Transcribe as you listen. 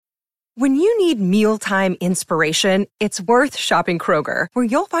When you need mealtime inspiration, it's worth shopping Kroger, where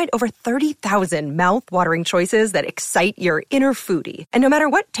you'll find over 30,000 mouth-watering choices that excite your inner foodie. And no matter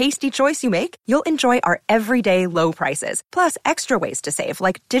what tasty choice you make, you'll enjoy our everyday low prices, plus extra ways to save,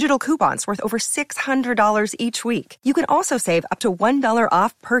 like digital coupons worth over $600 each week. You can also save up to $1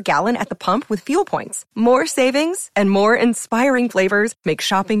 off per gallon at the pump with fuel points. More savings and more inspiring flavors make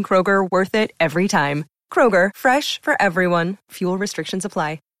shopping Kroger worth it every time. Kroger, fresh for everyone. Fuel restrictions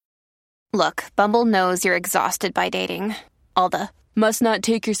apply. Look, Bumble knows you're exhausted by dating. All the, must not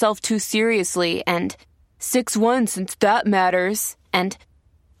take yourself too seriously, and 6'1" since that matters, and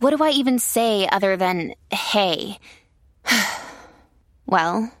what do I even say other than, hey?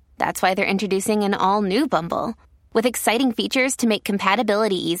 Well, that's why they're introducing an all-new Bumble, with exciting features to make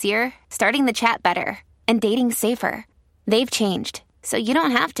compatibility easier, starting the chat better, and dating safer. They've changed, so you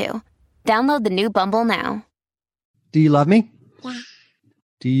don't have to. Download the new Bumble now. Do you love me? Yeah.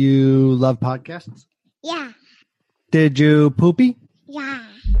 Do you love podcasts? Yeah. Did you poopy? Yeah.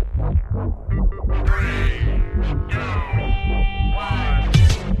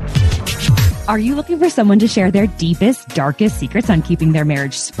 Are you looking for someone to share their deepest, darkest secrets on keeping their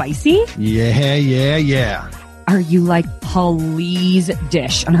marriage spicy? Yeah. Are you like, please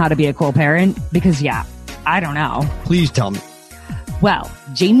dish on how to be a cool parent? Because I don't know. Please tell me. Well,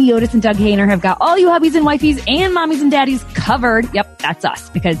 Jamie Otis and Doug Hayner have got all you hubbies and wifeys and mommies and daddies covered. Yep, that's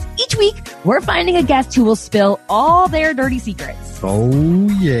us. Because each week, we're finding a guest who will spill all their dirty secrets. Oh,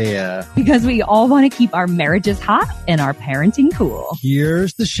 yeah. Because we all want to keep our marriages hot and our parenting cool.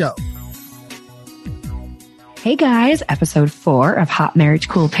 Here's the show. Hey guys, episode 4 of Hot Marriage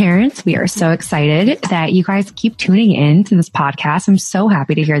Cool Parents. We are so excited that you guys keep tuning in to this podcast. I'm so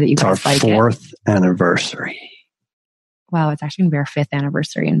happy to hear that you guys like it. It's our 4th anniversary. Well, it's actually going to be our 5th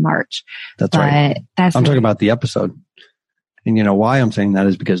anniversary in March. That's right. I'm talking about the episode. And you know why I'm saying that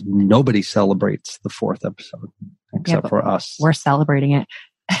is because nobody celebrates the 4th episode except for us. We're celebrating it.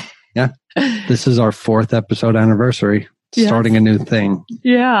 Yeah. This is our 4th episode anniversary. Yes. Starting a new thing.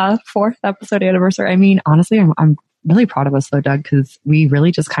 Yeah. 4th episode anniversary. I mean, honestly, I'm really proud of us though, Doug, because we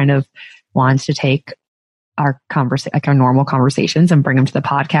really just kind of wanted to take our our normal conversations and bring them to the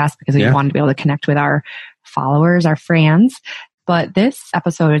podcast because we wanted to be able to connect with our followers, our friends. But this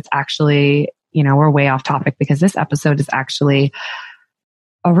episode, it's actually, we're way off topic because this episode is actually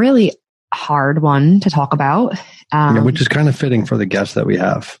a really hard one to talk about. Which is kind of fitting for the guests that we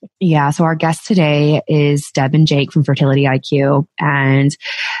have. Yeah. So our guest today is Deb and Jake from Fertility IQ. And,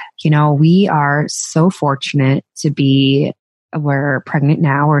 we are so fortunate to be we're pregnant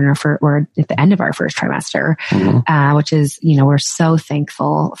now. We're at the end of our first trimester, which is, we're so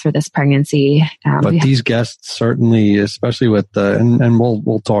thankful for this pregnancy. But these guests certainly, especially with and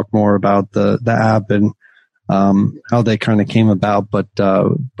we'll talk more about the app and how they kind of came about. But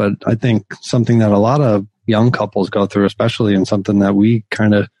I think something that a lot of young couples go through, especially, and something that we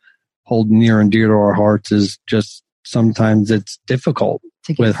kind of hold near and dear to our hearts, is just sometimes it's difficult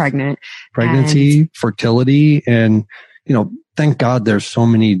to get pregnant, pregnancy, fertility, and thank God there's so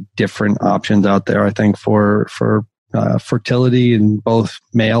many different options out there, I think, for fertility in both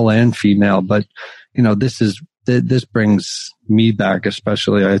male and female. But, this brings me back,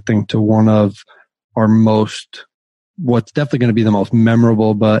 especially, I think, to one of our what's definitely going to be the most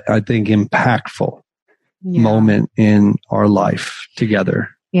memorable, but I think impactful moment in our life together.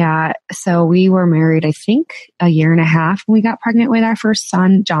 Yeah. So we were married, I think, a year and a half when we got pregnant with our first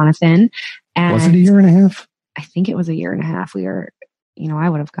son, Jonathan. And was it a year and a half? I think it was a year and a half. We were, I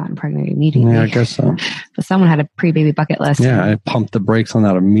would have gotten pregnant immediately. Yeah, I guess so. But someone had a pre-baby bucket list. Yeah, I pumped the brakes on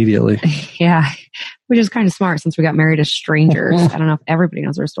that immediately. Yeah, which is kind of smart since we got married as strangers. I don't know if everybody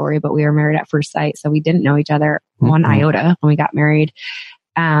knows our story, but we were married at first sight. So we didn't know each other one iota when we got married.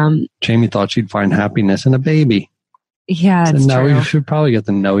 Jamie thought she'd find happiness in a baby. Yeah, it's true. We should probably get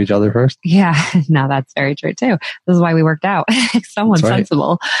to know each other first. Yeah, no, that's very true too. This is why we worked out. Someone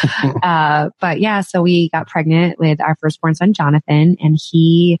sensible. But yeah, so we got pregnant with our firstborn son, Jonathan, and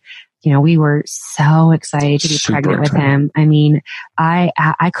he, we were so excited to be pregnant with him. I mean,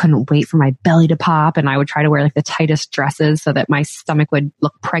 I couldn't wait for my belly to pop, and I would try to wear like the tightest dresses so that my stomach would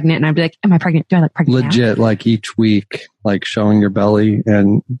look pregnant. And I'd be like, am I pregnant? Do I look pregnant? Legit, now? Like each week, like showing your belly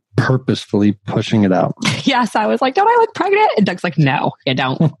and purposefully pushing it out. Yes, I was like, don't I look pregnant? And Doug's like, no, you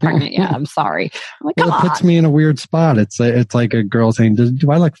don't look pregnant. Yeah, I'm sorry. I'm like, come on. It puts me in a weird spot. It's like a girl saying,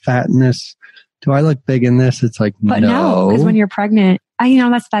 do I look fat in this? Do I look big in this? It's like, but no, because when you're pregnant,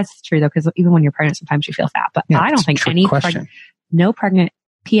 that's true though, because even when you're pregnant, sometimes you feel fat. But I don't think no pregnant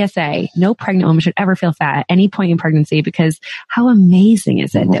PSA, no pregnant woman should ever feel fat at any point in pregnancy, because how amazing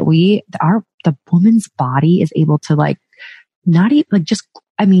is it that the woman's body is able to not even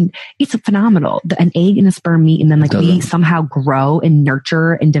I mean, it's phenomenal. An egg and a sperm meet, and then like we somehow grow and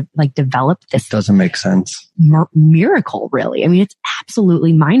nurture and develop this. It doesn't make sense. Miracle, really. I mean, it's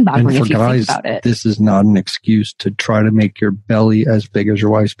absolutely mind-boggling if you think about it. This is not an excuse to try to make your belly as big as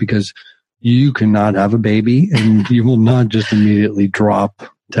your wife's, because you cannot have a baby and you will not just immediately drop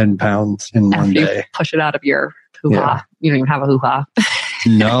 10 pounds in one day. Push it out of your hoo-ha. Yeah. You don't even have a hoo-ha.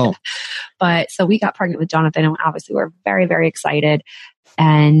 No. But so we got pregnant with Jonathan, and obviously we're very, very excited.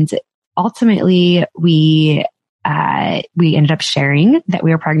 And ultimately we ended up sharing that we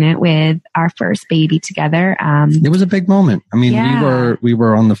were pregnant with our first baby together. It was a big moment. I mean, we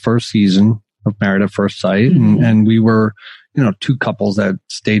were on the first season of Married at First Sight, and we were, two couples that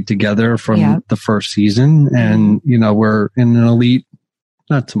stayed together from the first season. And, we're in an elite,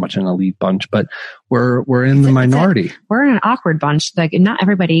 not so much an elite bunch, but we're in the minority. We're in an awkward bunch. Like, not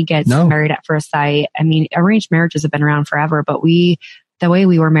everybody gets married at first sight. I mean, arranged marriages have been around forever, but the way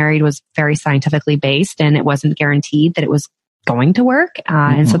we were married was very scientifically based, and it wasn't guaranteed that it was going to work.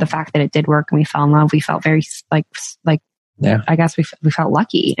 And so the fact that it did work and we fell in love, we felt very I guess we felt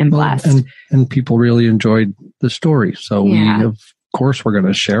lucky and blessed. And people really enjoyed the story. So we, of course, we're going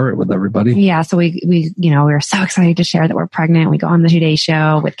to share it with everybody. Yeah. So we were so excited to share that we're pregnant. We go on the Today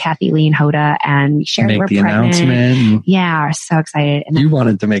Show with Kathy Lee and Hoda, and we share that we're pregnant. Announcement. Yeah. We're so excited. And you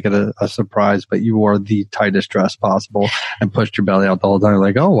wanted to make it a surprise, but you wore the tightest dress possible and pushed your belly out the whole time.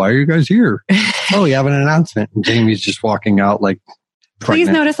 Like, oh, why are you guys here? Oh, we have an announcement. And Jamie's just walking out like, pregnant.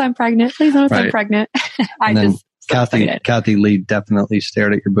 Please notice I'm pregnant. Please notice I'm pregnant. Kathy Lee definitely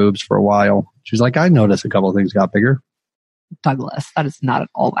stared at your boobs for a while. She's like, I noticed a couple of things got bigger. Douglas, that is not at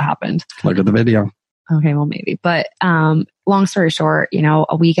all what happened. Look at the video. Okay, well, maybe. But long story short,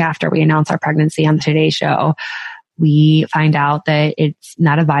 a week after we announced our pregnancy on the Today Show, we find out that it's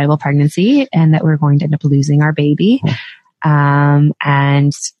not a viable pregnancy and that we're going to end up losing our baby.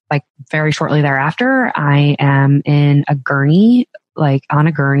 And like very shortly thereafter, I am in a gurney, like on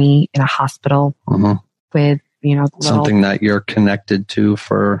a gurney in a hospital with, something that you're connected to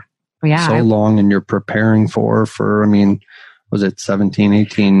for so long, and you're preparing for, I mean, was it 17,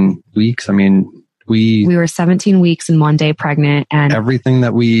 18 weeks? I mean, we were 17 weeks and 1 day pregnant, and everything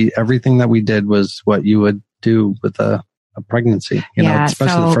that we did was what you would do with a pregnancy,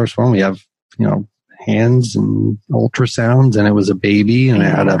 especially the first one. We have, hands and ultrasounds, and it was a baby, and it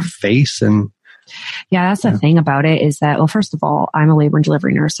had a face. And that's the thing about it is that, well, first of all, I'm a labor and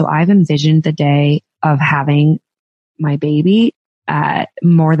delivery nurse. So I've envisioned the day of having my baby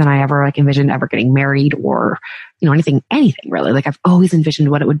more than I ever envisioned ever getting married or, anything really. Like, I've always envisioned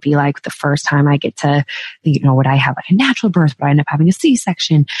what it would be like the first time I get to, would I have a natural birth? Would I end up having a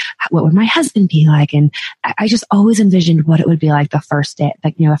C-section? What would my husband be like? And I just always envisioned what it would be like the first day,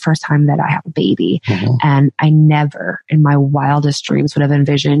 the first time that I have a baby. And I never in my wildest dreams would have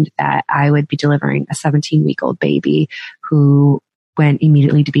envisioned that I would be delivering a 17-week-old baby who went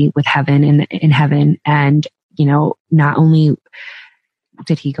immediately to be with heaven in heaven. And, not only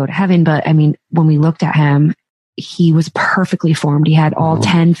did he go to heaven, but I mean, when we looked at him, he was perfectly formed. He had all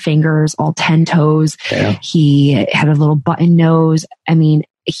 10 fingers, all 10 toes. Yeah. He had a little button nose. I mean,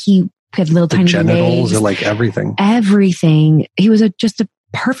 he had little tiny genitals, legs. Like everything. Everything. He was just a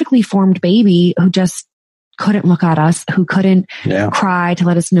perfectly formed baby who just couldn't look at us, who couldn't cry to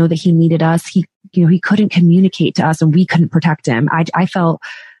let us know that he needed us. He couldn't communicate to us, and we couldn't protect him. I felt,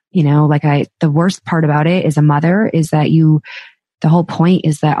 the worst part about it as a mother is that the whole point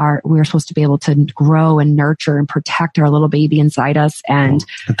is that we're supposed to be able to grow and nurture and protect our little baby inside us. And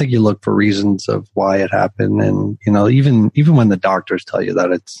I think you look for reasons of why it happened. And, even when the doctors tell you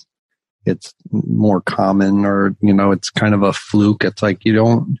that it's more common or, it's kind of a fluke, it's like, you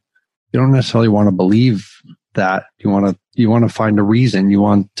don't necessarily want to believe that. You want to find a reason. You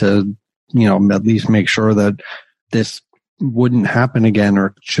want to, at least make sure that this wouldn't happen again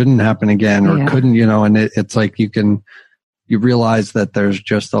or shouldn't happen again or couldn't, and it's like you realize that there's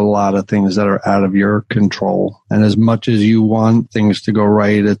just a lot of things that are out of your control. And as much as you want things to go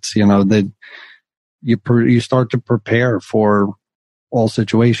right, it's, that you start to prepare for all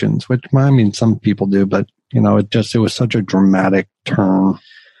situations, which I mean, some people do, but it was such a dramatic turn,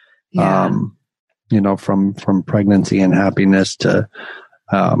 from pregnancy and happiness to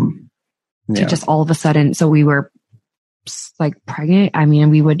just all of a sudden. So we were pregnant. I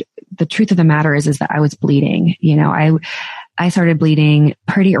mean, the truth of the matter is that I was bleeding. I started bleeding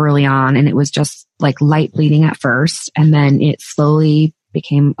pretty early on, and it was just light bleeding at first. And then it slowly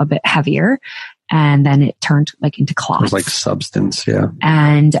became a bit heavier, and then it turned into clots. It was like substance. Yeah.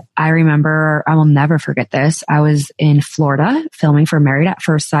 And I remember, I will never forget this. I was in Florida filming for Married at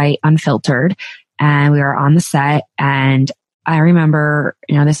First Sight Unfiltered, and we were on the set, and I remember,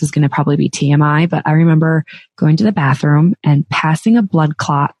 this is going to probably be TMI, but I remember going to the bathroom and passing a blood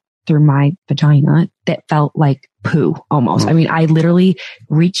clot through my vagina that felt like poo almost. I mean, I literally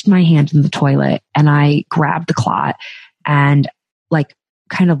reached my hand in the toilet and I grabbed the clot and like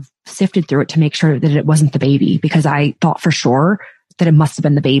kind of sifted through it to make sure that it wasn't the baby, because I thought for sure that it must have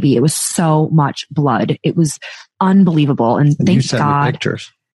been the baby. It was so much blood. It was unbelievable. And thank you sent God. Me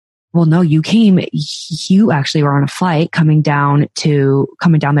pictures. Well, no, you actually were on a flight coming down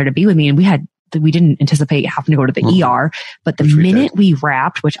there to be with me. And we didn't anticipate having to go to the ER, but the minute we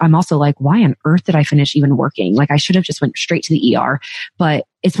wrapped, which I'm also like, why on earth did I finish even working? Like I should have just went straight to the ER, but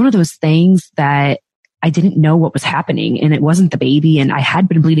it's one of those things that I didn't know what was happening and it wasn't the baby. And I had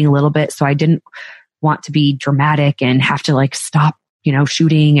been bleeding a little bit. So I didn't want to be dramatic and have to like stop,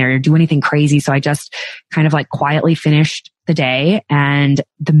 shooting or do anything crazy. So I just kind of like quietly finished the day. And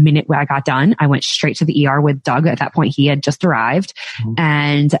the minute I got done, I went straight to the ER with Doug. At that point, he had just arrived.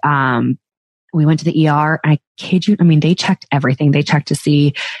 And, we went to the ER. I kid you. I mean, they checked everything. They checked to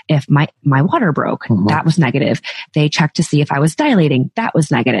see if my water broke. That was negative. They checked to see if I was dilating. That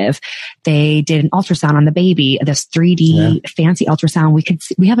was negative. They did an ultrasound on the baby, this 3D fancy ultrasound.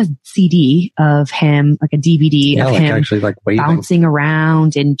 We have a CD of him, like a DVD of him actually like waving, bouncing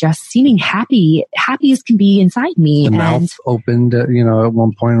around and just seeming happy as can be inside me. The mouth opened, at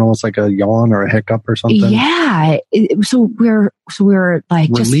one point, almost like a yawn or a hiccup or something. Yeah. So we're like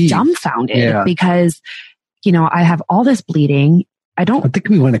relieved. Just dumbfounded because, I have all this bleeding. I think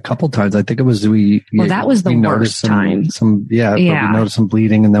we went a couple times. I think it was that was the worst time. But we noticed some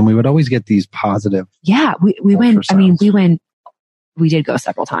bleeding, and then we would always get these positive. Yeah, we went. I mean, we did go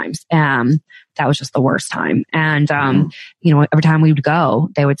several times. That was just the worst time. And every time we would go,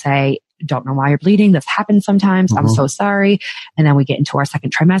 they would say, "Don't know why you're bleeding. This happens sometimes. I'm so sorry." And then we get into our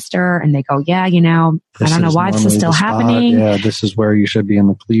second trimester and they go, "Yeah, I don't know why this is still happening. Yeah, this is where you should be in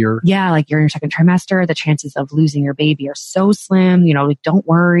the clear." Yeah, like you're in your second trimester. The chances of losing your baby are so slim. Don't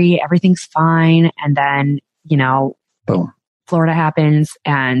worry. Everything's fine. And then, boom, Florida happens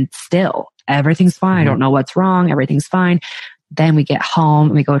and still everything's fine. I don't know what's wrong. Everything's fine. Then we get home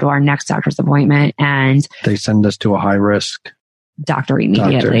and we go to our next doctor's appointment and they send us to a high risk doctor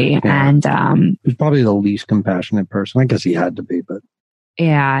immediately. And he's probably the least compassionate person. I guess he had to be, but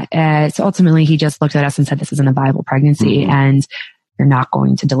so ultimately he just looked at us and said, "This isn't a viable pregnancy and you're not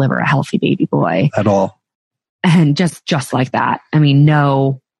going to deliver a healthy baby boy at all." And just like that. I mean,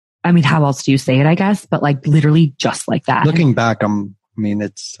 how else do you say it, I guess, but like literally just like that. Looking back,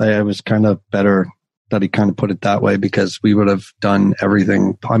 it was kind of better that he kind of put it that way, because we would have done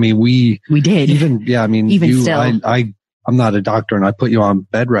everything. I mean, we did even still. I'm not a doctor and I put you on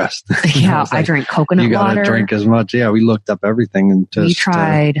bed rest. Yeah. I drink coconut water. You got to drink as much. Yeah. We looked up everything and we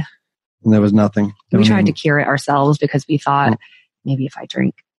tried. And there was nothing. We tried to cure it ourselves because we thought maybe if I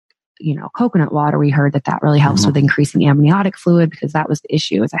drink, coconut water, we heard that really helps with increasing amniotic fluid, because that was the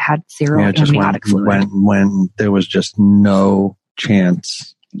issue, is I had zero amniotic fluid. When there was just no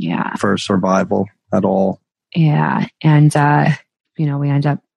chance for survival at all. Yeah. And, we ended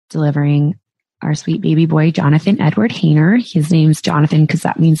up delivering our sweet baby boy, Jonathan Edward Hayner. His name's Jonathan because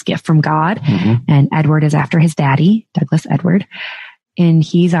that means gift from God. And Edward is after his daddy, Douglas Edward. And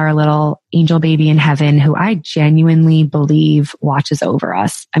he's our little angel baby in heaven who I genuinely believe watches over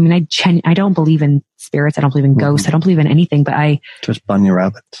us. I mean, I don't believe in spirits. I don't believe in ghosts. I don't believe in anything, but I just bunny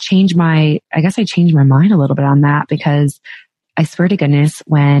rabbits. I changed my mind a little bit on that, because I swear to goodness,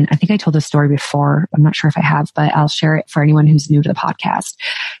 when I think I told this story before, I'm not sure if I have, but I'll share it for anyone who's new to the podcast.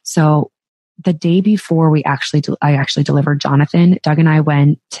 So the day before I actually delivered Jonathan, Doug and I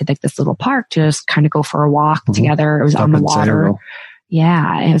went to this little park to just kind of go for a walk together. It was on the water.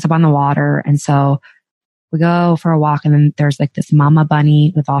 Yeah, it was up on the water. And so we go for a walk, and then there's like this mama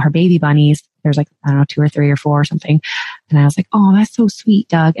bunny with all her baby bunnies. There's like, I don't know, 2 or 3 or 4 or something. And I was like, "Oh, that's so sweet,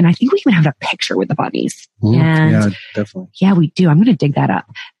 Doug." And I think we even have a picture with the bunnies. Yeah, definitely. Yeah, we do. I'm going to dig that up.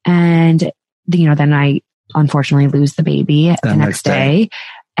 And, then I unfortunately lose the baby the next day.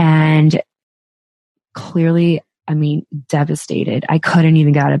 And clearly, devastated. I couldn't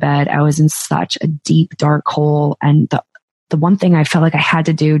even get out of bed. I was in such a deep, dark hole. And the one thing I felt like I had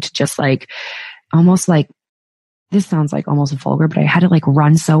to do to just almost this sounds like almost vulgar, but I had to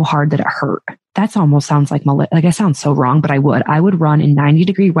run so hard that it hurt. That's almost sounds like I sound so wrong, but I would run in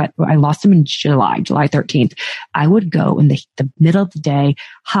 90-degree wet. I lost him in July 13th. I would go in the middle of the day,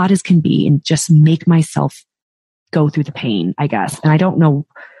 hot as can be, and just make myself go through the pain, I guess. And I don't know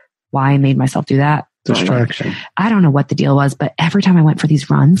why I made myself do that. Distraction. I don't know what the deal was, but every time I went for these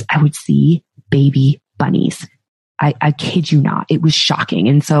runs, I would see baby bunnies. I kid you not. It was shocking.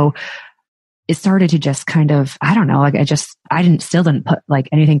 And so it started to just kind of, I don't know, like I still didn't put like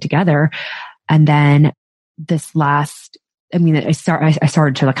anything together. And then this last, I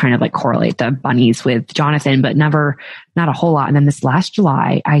started to kind of like correlate the bunnies with Jonathan, but not a whole lot. And then this last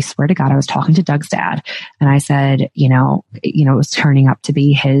July, I swear to God, I was talking to Doug's dad and I said, it was turning up to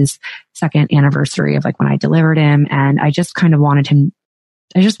be his second anniversary of like when I delivered him. And I just kind of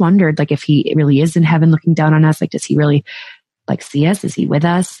I just wondered like if he really is in heaven looking down on us, like, does he really like see us? Is he with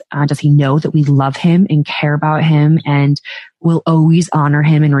us? Does he know that we love him and care about him and will always honor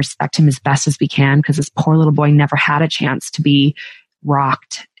him and respect him as best as we can? Because this poor little boy never had a chance to be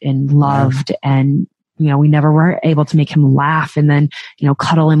rocked and loved. And, we never were able to make him laugh and then,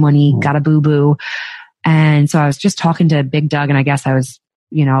 cuddle him when he got a boo-boo. And so I was just talking to Big Doug and I guess I was,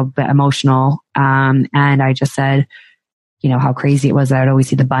 a bit emotional. And I just said, how crazy it was that I'd always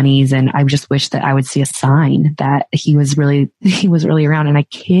see the bunnies. And I just wish that I would see a sign that he was really around. And I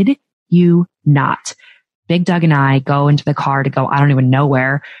kid you not. Big Doug and I go into the car to go, I don't even know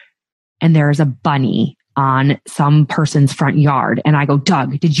where. And there's a bunny on some person's front yard. And I go,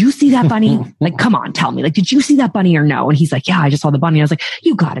 Doug, did you see that bunny? Like, come on, tell me, like, did you see that bunny or no? And he's like, yeah, I just saw the bunny. I was like,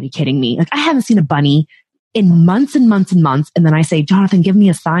 you gotta be kidding me. Like, I haven't seen a bunny in months and months and months. And then I say, Jonathan, give me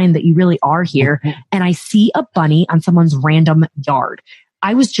a sign that you really are here. And I see a bunny on someone's random yard.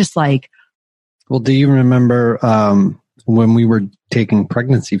 I was just like, well, do you remember when we were taking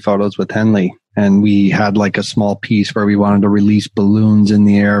pregnancy photos with Henley and we had like a small piece where we wanted to release balloons in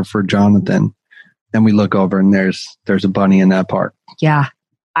the air for Jonathan? And we look over and there's a bunny in that park. Yeah.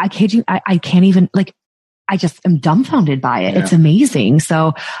 I kid you. I can't even I just am dumbfounded by it. Yeah. It's amazing.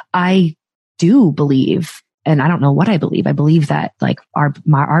 So I do believe, and I don't know what I believe. I believe that like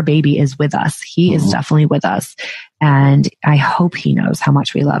our baby is with us. He is definitely with us. And I hope he knows how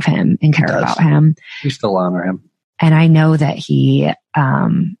much we love him and care about him. We still honor him. And I know that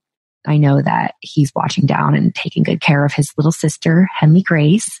he's watching down and taking good care of his little sister, Henley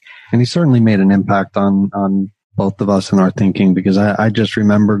Grace. And he certainly made an impact on both of us in our thinking, because I just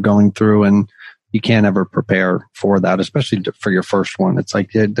remember going through, and you can't ever prepare for that, especially for your first one. It's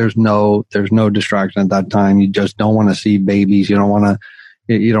like there's no distraction at that time. You just don't want to see babies. You don't want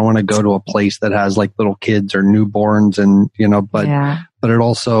to go to a place that has like little kids or newborns, and but it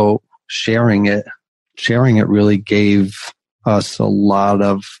also sharing it really gave us a lot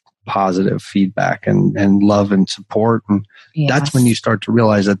of positive feedback and love and support. And that's when you start to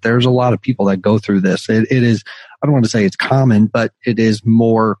realize that there's a lot of people that go through this. It is, I don't want to say it's common, but it is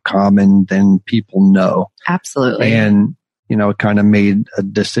more common than people know. Absolutely. And, it kind of made a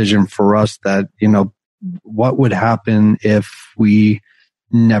decision for us that, what would happen if we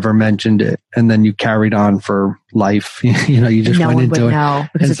never mentioned it and then you carried on for life? You just went into it. Know,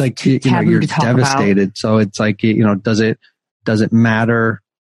 it's like, you're devastated. About. So it's like, does it matter?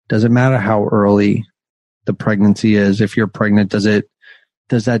 Does it matter how early the pregnancy is? If you're pregnant, does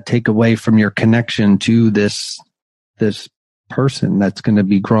that take away from your connection to this person that's going to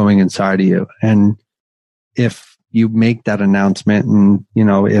be growing inside of you? And if you make that announcement and,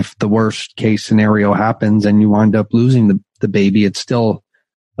 if the worst case scenario happens and you wind up losing the baby, it's still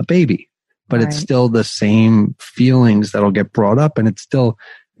a baby, but It's still the same feelings that'll get brought up. And it's still,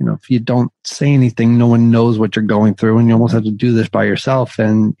 if you don't say anything, no one knows what you're going through, and you almost have to do this by yourself.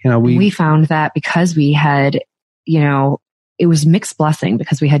 And, we found that because we had, it was mixed blessing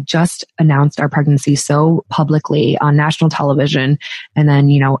because we had just announced our pregnancy so publicly on national television. And then,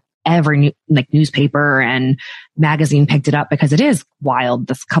 every newspaper and magazine picked it up because it is wild.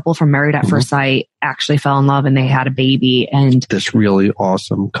 This couple from Married at First Sight actually fell in love and they had a baby, and this really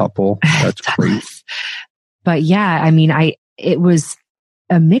awesome couple. That's great. But yeah, it was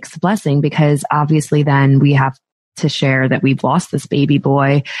a mixed blessing because obviously then we have to share that we've lost this baby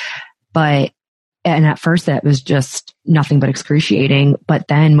boy. And at first that was just nothing but excruciating. But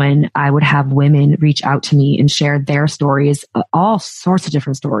then when I would have women reach out to me and share their stories, all sorts of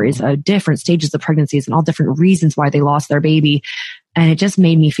different stories, different stages of pregnancies and all different reasons why they lost their baby. And it just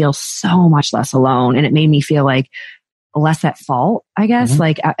made me feel so much less alone. And it made me feel like less at fault, I guess.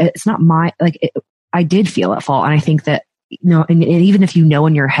 Like it's not I did feel at fault. And I think that, and even if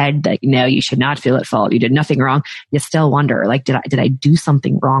in your head that, you should not feel at fault, you did nothing wrong, you still wonder, like, did I do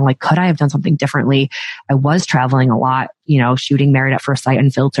something wrong? Like, could I have done something differently? I was traveling a lot, shooting Married at First Sight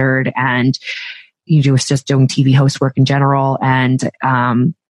Unfiltered, and was just doing TV host work in general. And,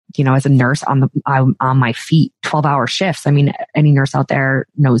 as a nurse on my feet, 12-hour shifts. Any nurse out there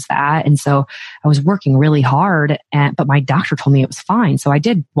knows that. And so I was working really hard, but my doctor told me it was fine. So I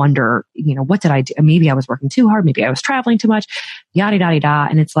did wonder, what did I do? Maybe I was working too hard. Maybe I was traveling too much, yada, yada, yada.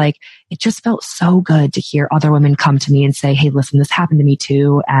 And it's like, it just felt so good to hear other women come to me and say, hey, listen, this happened to me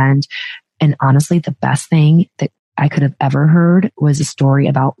too. And And honestly, the best thing that I could have ever heard was a story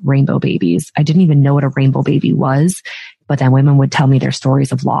about rainbow babies. I didn't even know what a rainbow baby was, but then women would tell me their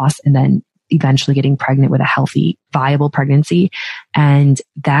stories of loss and then eventually getting pregnant with a healthy, viable pregnancy. And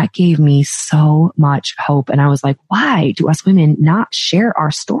that gave me so much hope. And I was like, why do us women not share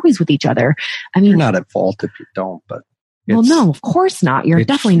our stories with each other? I mean, you're not at fault if you don't, but well, no, of course not. You're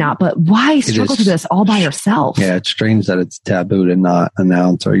definitely not. But why struggle through this all by yourself? Yeah, it's strange that it's taboo to not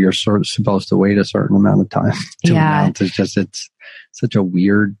announce, or you're sort of supposed to wait a certain amount of time to announce. It's such a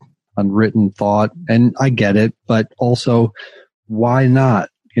weird, unwritten thought. And I get it, but also, why not?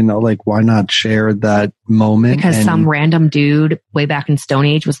 Why not share that moment? Because some random dude way back in Stone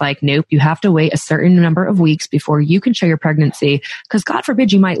Age was like, nope, you have to wait a certain number of weeks before you can share your pregnancy. Because God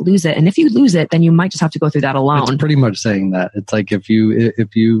forbid you might lose it. And if you lose it, then you might just have to go through that alone. It's pretty much saying that. It's like if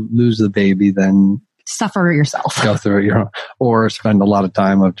you lose the baby, then suffer yourself. Go through it or spend a lot of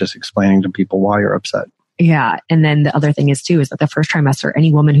time of just explaining to people why you're upset. Yeah. And then the other thing is too, is that the first trimester,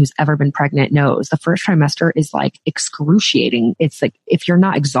 any woman who's ever been pregnant knows the first trimester is like excruciating. It's like, if you're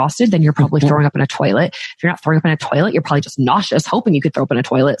not exhausted, then you're probably throwing up in a toilet. If you're not throwing up in a toilet, you're probably just nauseous, hoping you could throw up in a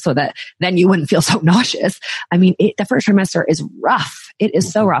toilet so that then you wouldn't feel so nauseous. I mean, the first trimester is rough. It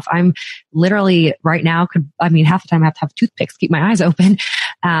is so rough. I'm literally right now half the time I have to have toothpicks, keep my eyes open.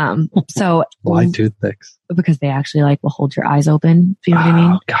 So why toothpicks? Because they actually will hold your eyes open. Do you know what I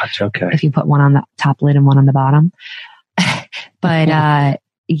mean? Gotcha. Okay. If you put one on the top lid and one on the bottom. But,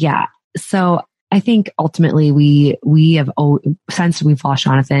 yeah. So I think ultimately we have, since we've lost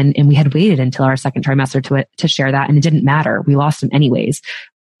Jonathan, and we had waited until our second trimester to share that, and it didn't matter. We lost him anyways.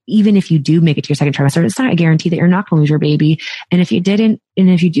 Even if you do make it to your second trimester, it's not a guarantee that you're not going to lose your baby. And if you didn't, and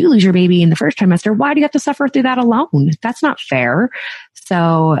if you do lose your baby in the first trimester, why do you have to suffer through that alone? That's not fair.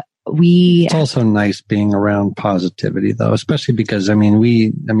 So it's also nice being around positivity though, especially because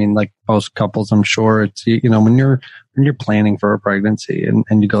like most couples, I'm sure it's, when you're planning for a pregnancy and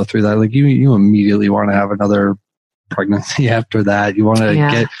you go through that, like you immediately want to have another pregnancy after that. You want to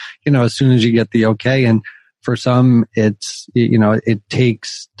get, as soon as you get the okay. And for some, it's, it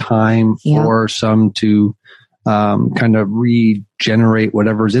takes time for some to, kind of regenerate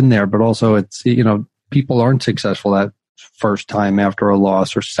whatever's in there, but also it's, people aren't successful that first time after a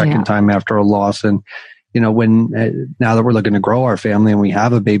loss or second time after a loss. And, now that we're looking to grow our family and we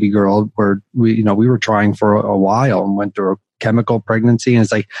have a baby girl, we were trying for a while and went through a chemical pregnancy. And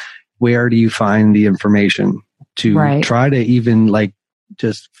it's like, where do you find the information to try to even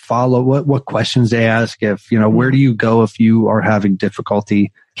just follow what questions they ask? If, where do you go if you are having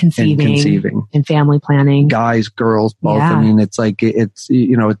difficulty conceiving and family planning? Guys, girls, both. Yeah. I mean, it's like,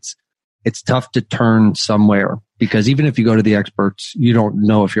 it's tough to turn somewhere, because even if you go to the experts, you don't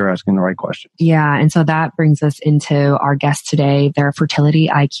know if you're asking the right questions. Yeah. And so that brings us into our guest today. They're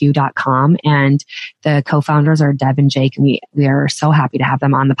fertilityiq.com, and the co-founders are Deb and Jake. And we are so happy to have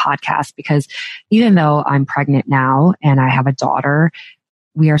them on the podcast, because even though I'm pregnant now and I have a daughter,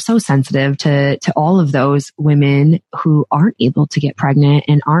 we are so sensitive to all of those women who aren't able to get pregnant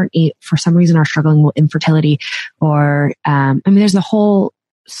and for some reason are struggling with infertility, or, there's a whole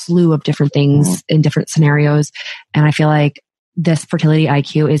slew of different things in different scenarios. And I feel like this Fertility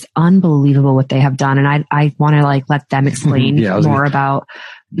IQ is unbelievable what they have done. And I want to let them explain more about,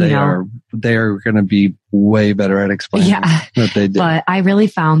 they are going to be way better at explaining what they do. But I really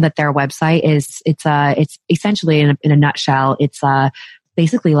found that their website it's essentially in a nutshell, it's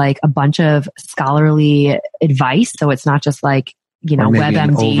basically a bunch of scholarly advice. So it's not just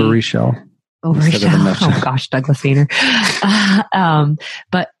WebMD. Ovary shell. Oh gosh, Douglas Vayner.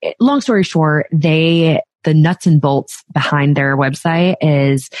 But long story short, the nuts and bolts behind their website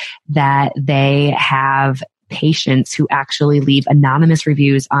is that they have patients who actually leave anonymous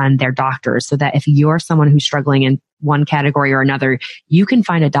reviews on their doctors, so that if you're someone who's struggling in one category or another, you can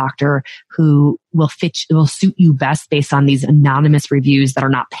find a doctor who will suit you best based on these anonymous reviews that are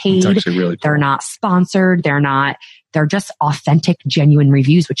not paid. It's actually really cool. They're not sponsored. They're just authentic, genuine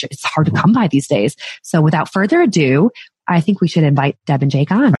reviews, which it's hard to come by these days. So without further ado, I think we should invite Deb and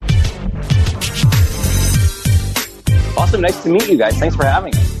Jake on. Awesome. Nice to meet you guys. Thanks for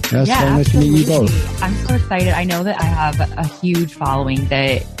having us. Yes, so nice to meet you both. I'm so excited. I know that I have a huge following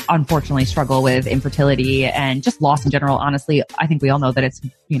that unfortunately struggle with infertility and just loss in general. Honestly, I think we all know that it's,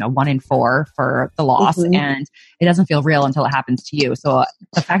 1 in 4 for the loss, and it doesn't feel real until it happens to you. So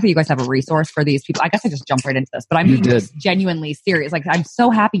the fact that you guys have a resource for these people, I guess I just jumped right into this, but I'm genuinely serious. I'm so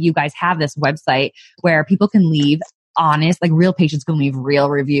happy you guys have this website where people can leave honest, like real patients can leave real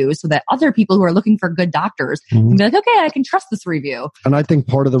reviews so that other people who are looking for good doctors can be like, okay, I can trust this review. And I think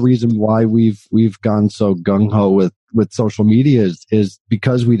part of the reason why we've gone so gung-ho with social media is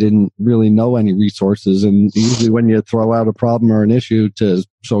because we didn't really know any resources. And usually when you throw out a problem or an issue to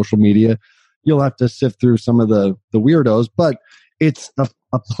social media, you'll have to sift through some of the weirdos, but it's a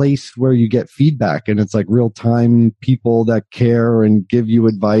place where you get feedback, and it's like real time people that care and give you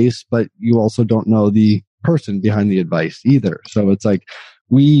advice, but you also don't know the person behind the advice either. So it's like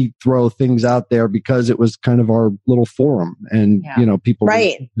we throw things out there because it was kind of our little forum, and people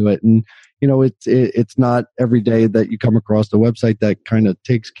do it. And it's not every day that you come across a website that kind of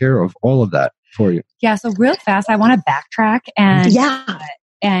takes care of all of that for you. Yeah. So real fast, I want to backtrack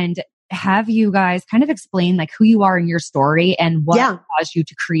and have you guys kind of explain like who you are in your story and what caused you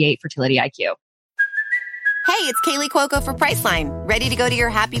to create Fertility IQ. Hey, it's Kaylee Cuoco for Priceline. Ready to go to your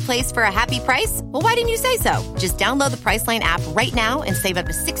happy place for a happy price? Well, why didn't you say so? Just download the Priceline app right now and save up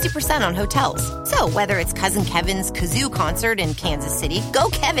to 60% on hotels. So whether it's Cousin Kevin's Kazoo Concert in Kansas City, go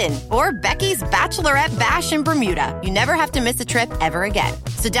Kevin, or Becky's Bachelorette Bash in Bermuda, you never have to miss a trip ever again.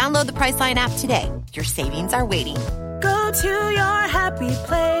 So download the Priceline app today. Your savings are waiting. Go to your happy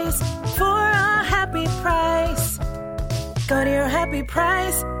place for a happy price. Go to your happy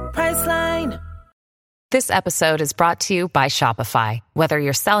price, Priceline. This episode is brought to you by Shopify. Whether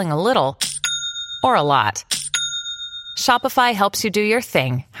you're selling a little or a lot, Shopify helps you do your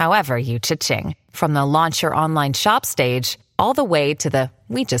thing, however you cha-ching. From the launch your online shop stage, all the way to the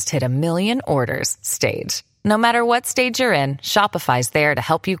we just hit 1 million orders stage. No matter what stage you're in, Shopify's there to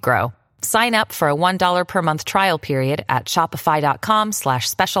help you grow. Sign up for a $1 per month trial period at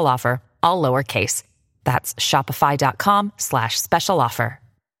shopify.com/special offer, all lowercase. That's shopify.com/special offer.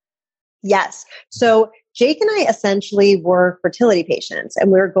 Yes. So Jake and I essentially were fertility patients,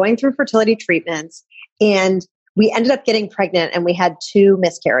 and we were going through fertility treatments, and we ended up getting pregnant, and we had 2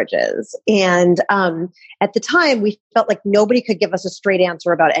 miscarriages. And at the time, we felt like nobody could give us a straight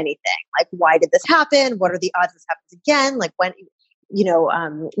answer about anything. Like, why did this happen? What are the odds this happens again? Like, when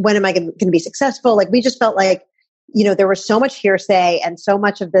am I going to be successful? Like, we just felt like, there was so much hearsay and so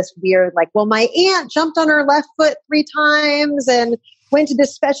much of this weird, like, well, my aunt jumped on her left foot 3 times and went to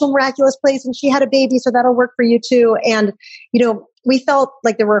this special miraculous place and she had a baby, so that'll work for you too. And, we felt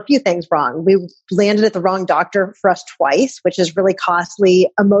like there were a few things wrong. We landed at the wrong doctor for us twice, which is really costly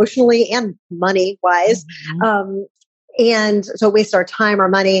emotionally and money wise. And so it wasted our time, our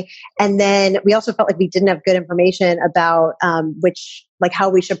money. And then we also felt like we didn't have good information about how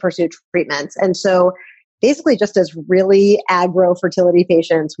we should pursue treatments. And so basically just as really aggro fertility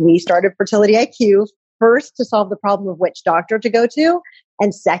patients, we started Fertility IQ first to solve the problem of which doctor to go to,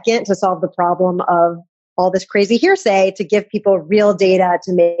 and second to solve the problem of all this crazy hearsay, to give people real data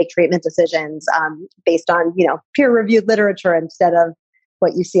to make treatment decisions based on, peer-reviewed literature instead of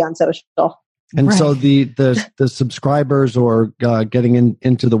what you see on social. And so the subscribers or getting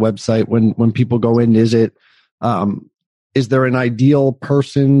into the website, when people go in, is there an ideal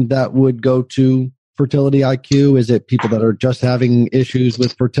person that would go to Fertility IQ? Is it people that are just having issues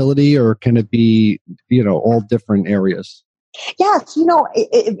with fertility, or can it be, all different areas? Yes,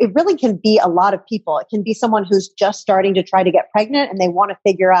 it really can be a lot of people. It can be someone who's just starting to try to get pregnant and they want to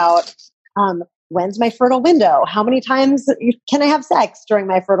figure out, when's my fertile window? How many times can I have sex during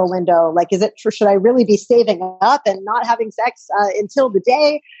my fertile window? Like, should I really be saving up and not having sex until the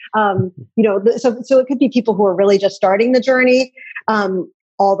day? So it could be people who are really just starting the journey,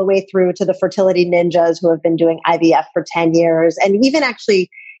 all the way through to the fertility ninjas who have been doing IVF for 10 years, and even actually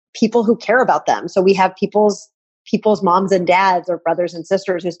people who care about them. So we have people's moms and dads or brothers and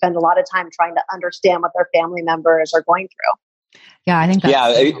sisters who spend a lot of time trying to understand what their family members are going through. Yeah, I think that's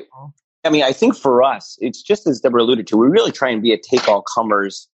I think for us, it's just as Deborah alluded to, we really try and be a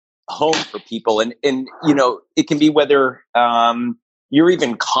take-all-comers home for people. And it can be whether you're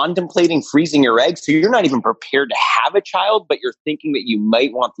even contemplating freezing your eggs, so you're not even prepared to have a child, but you're thinking that you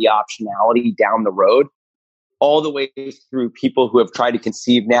might want the optionality down the road, all the way through people who have tried to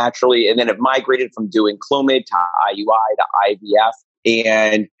conceive naturally and then have migrated from doing Clomid to IUI to IVF.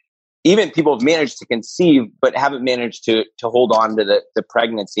 And even people have managed to conceive, but haven't managed to hold on to the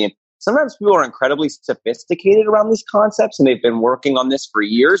pregnancy. And sometimes people are incredibly sophisticated around these concepts, and they've been working on this for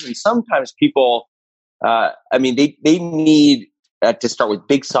years. And sometimes people, they need to start with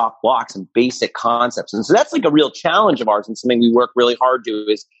big soft blocks and basic concepts. And so that's like a real challenge of ours, and something we work really hard to,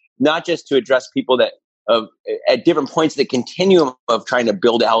 is not just to address people that at different points of the continuum of trying to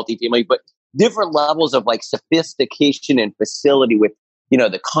build a healthy family, but different levels of like sophistication and facility with,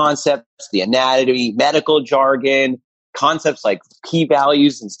 the concepts, the anatomy, medical jargon, concepts like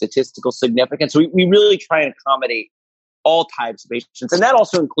p-values and statistical significance. So we really try and accommodate all types of patients. And that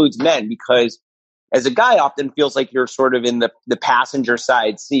also includes men, because as a guy, often feels like you're sort of in the passenger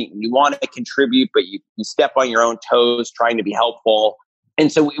side seat and you want to contribute, but you step on your own toes trying to be helpful.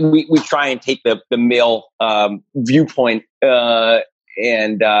 And so we try and take the male viewpoint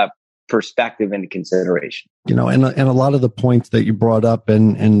and perspective into consideration. And a lot of the points that you brought up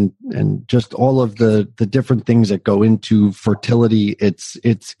and just all of the different things that go into fertility,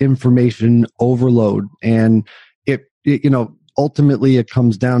 it's information overload. And it ultimately it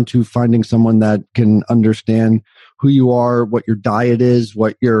comes down to finding someone that can understand who you are, what your diet is,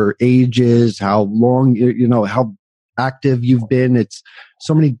 what your age is, how long, how active you've been. It's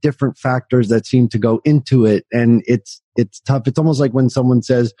so many different factors that seem to go into it. And it's tough. It's almost like when someone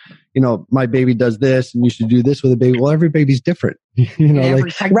says, my baby does this and you should do this with a baby. Well, every baby's different,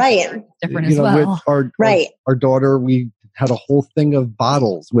 right. Different as well. With our daughter, we had a whole thing of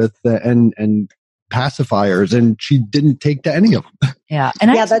bottles with, and pacifiers, and she didn't take to any of them. Yeah.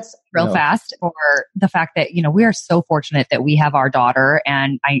 And that's real fast for the fact that, we are so fortunate that we have our daughter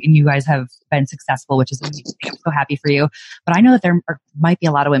and you guys have been successful, which is amazing. I'm so happy for you. But I know that there might be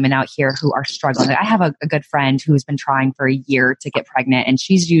a lot of women out here who are struggling. I have a good friend who's been trying for a year to get pregnant, and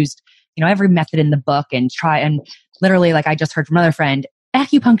she's used, every method in the book and literally, like I just heard from another friend,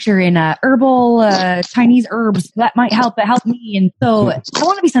 acupuncture and herbal Chinese herbs that might help me. And so I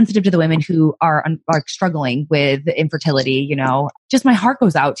want to be sensitive to the women who are struggling with infertility. Just my heart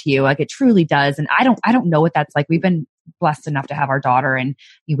goes out to you, like it truly does. And I don't know what that's like. We've been blessed enough to have our daughter, and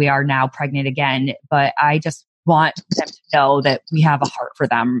we are now pregnant again. But I just want them to know that we have a heart for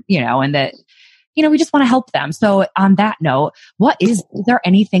them, and that we just want to help them. So on that note, is there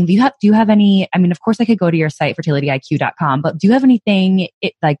anything, do you have any, of course I could go to your site, fertilityiq.com, but do you have anything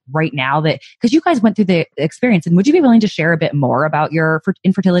like right now because you guys went through the experience, and would you be willing to share a bit more about your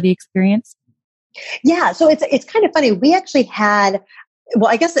infertility experience? Yeah. So it's kind of funny. We actually had,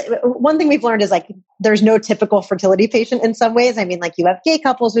 I guess one thing we've learned is there's no typical fertility patient in some ways. You have gay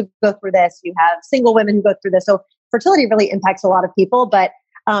couples who go through this, you have single women who go through this. So fertility really impacts a lot of people, but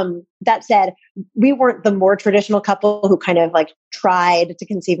that said, we weren't the more traditional couple who kind of tried to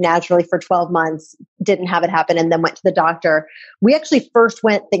conceive naturally for 12 months, didn't have it happen, and then went to the doctor. We actually first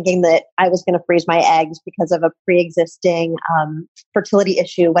went thinking that I was going to freeze my eggs because of a pre-existing fertility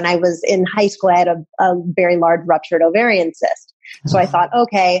issue. When I was in high school, I had a very large ruptured ovarian cyst. So I thought,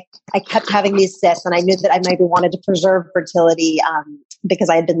 okay, I kept having these cysts, and I knew that I maybe wanted to preserve fertility because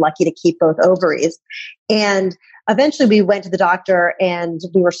I had been lucky to keep both ovaries. And eventually we went to the doctor, and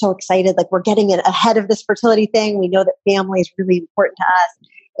we were so excited, we're getting ahead of this fertility thing. We know that family is really important to us.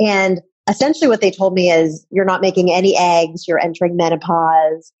 And essentially what they told me is, you're not making any eggs, you're entering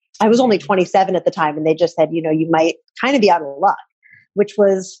menopause. I was only 27 at the time, and they just said, you might kind of be out of luck, which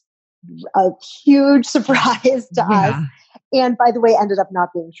was a huge surprise to us. And by the way, ended up not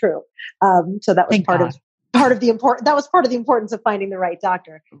being true. So that was part of the importance of finding the right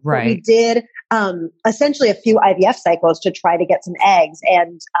doctor. Right. But we did essentially a few IVF cycles to try to get some eggs,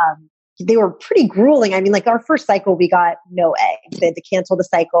 and they were pretty grueling. Our first cycle, we got no eggs. They had to cancel the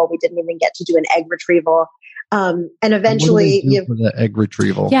cycle. We didn't even get to do an egg retrieval. And eventually, for the egg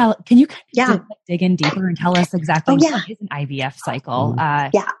retrieval. Yeah. Can you dig in deeper and tell us exactly what is an IVF cycle?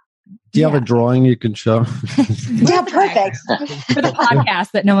 Do you have a drawing you can show? Yeah, perfect. For the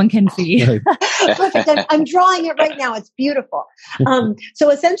podcast that no one can see. Perfect. I'm drawing it right now. It's beautiful. So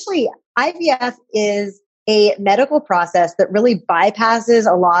essentially, IVF is a medical process that really bypasses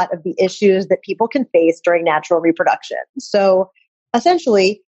a lot of the issues that people can face during natural reproduction. So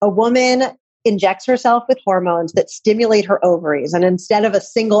essentially, a woman injects herself with hormones that stimulate her ovaries. And instead of a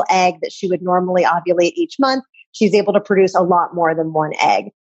single egg that she would normally ovulate each month, she's able to produce a lot more than one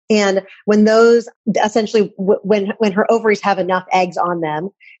egg. And when when her ovaries have enough eggs on them,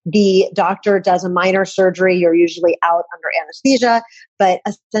 the doctor does a minor surgery. You're usually out under anesthesia, but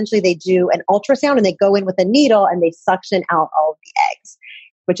essentially they do an ultrasound, and they go in with a needle and they suction out all of the eggs,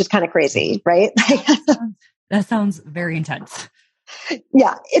 which is kind of crazy, right? That sounds very intense.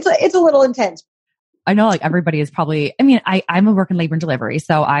 Yeah, it's a little intense. I know everybody is probably, I'm a work in labor and delivery.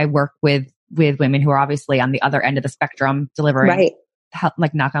 So I work with women who are obviously on the other end of the spectrum delivering. Right.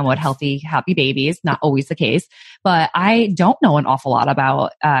 Knock on wood, healthy, happy babies. Not always the case, but I don't know an awful lot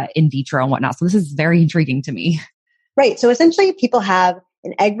about in vitro and whatnot. So this is very intriguing to me. Right. So essentially people have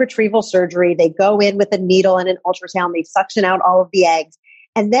an egg retrieval surgery. They go in with a needle and an ultrasound. They suction out all of the eggs.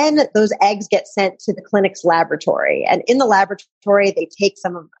 And then those eggs get sent to the clinic's laboratory. And in the laboratory, they take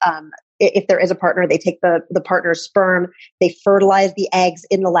some of, if there is a partner, they take the partner's sperm, they fertilize the eggs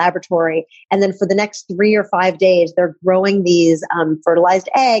in the laboratory. And then for the next 3 or 5 days, they're growing these fertilized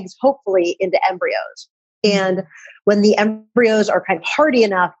eggs, hopefully into embryos. And when the embryos are kind of hardy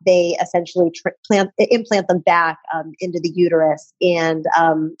enough, they essentially implant them back into the uterus. And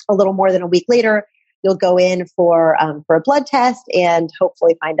a little more than a week later, you'll go in for a blood test and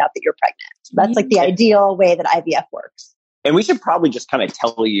hopefully find out that you're pregnant. So that's like the ideal way that IVF works. And we should probably just kind of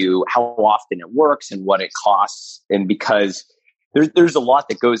tell you how often it works and what it costs. And because there's a lot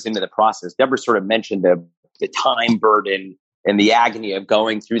that goes into the process. Deborah sort of mentioned the time burden and the agony of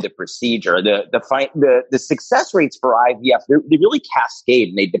going through the procedure. The success rates for IVF, they really cascade,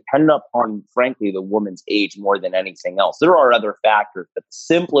 and they depend upon, frankly, the woman's age more than anything else. There are other factors, but the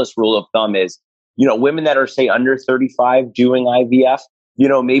simplest rule of thumb is, women that are, say, under 35 doing IVF,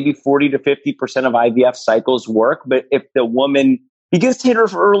 maybe 40 to 50% of IVF cycles work. But if the woman begins to hit her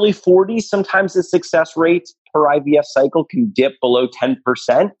early 40s, sometimes the success rate per IVF cycle can dip below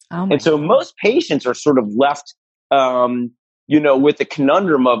 10%. And so most patients are sort of left, with the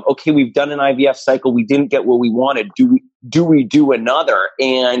conundrum of, okay, we've done an IVF cycle. We didn't get what we wanted. Do we do another?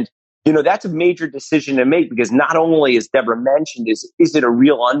 And, that's a major decision to make, because not only, as Deborah mentioned, is it a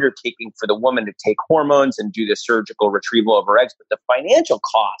real undertaking for the woman to take hormones and do the surgical retrieval of her eggs, but the financial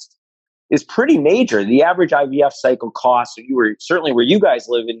cost is pretty major. The average IVF cycle cost, certainly where you guys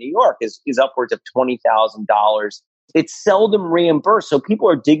live in New York, is upwards of $20,000. It's seldom reimbursed. So people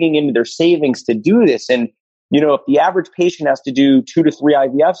are digging into their savings to do this. And, if the average patient has to do 2 to 3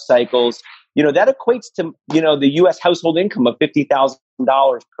 IVF cycles, that equates to, the U.S. household income of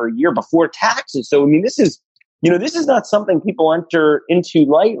 $50,000 per year before taxes. So, this is not something people enter into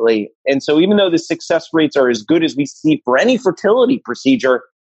lightly. And so even though the success rates are as good as we see for any fertility procedure,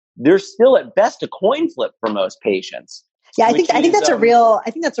 they're still at best a coin flip for most patients. Yeah, I think that's a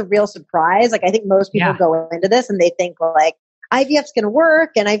real surprise. Like, I think most people go into this and they think, like, IVF's going to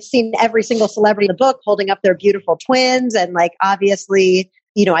work. And I've seen every single celebrity in the book holding up their beautiful twins. And, like, obviously,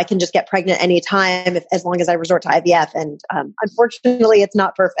 I can just get pregnant anytime as long as I resort to IVF. And unfortunately, it's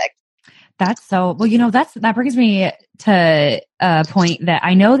not perfect. That's so, well, that brings me to a point that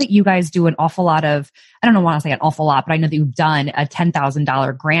I know that you guys do an awful lot of, I don't want to say an awful lot, but I know that you've done a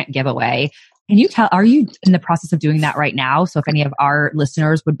 $10,000 grant giveaway. Can you are you in the process of doing that right now? So if any of our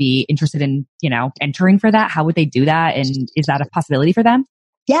listeners would be interested in, entering for that, how would they do that? And is that a possibility for them?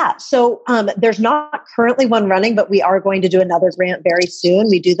 Yeah. So there's not currently one running, but we are going to do another grant very soon.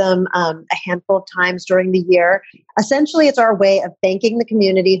 We do them a handful of times during the year. Essentially, it's our way of thanking the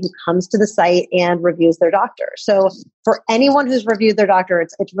community who comes to the site and reviews their doctor. So for anyone who's reviewed their doctor,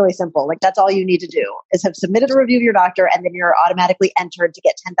 it's really simple. Like, that's all you need to do is have submitted a review of your doctor, and then you're automatically entered to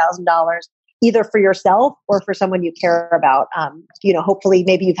get $10,000, either for yourself or for someone you care about. Hopefully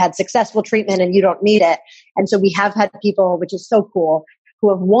maybe you've had successful treatment and you don't need it. And so we have had people, which is so cool, who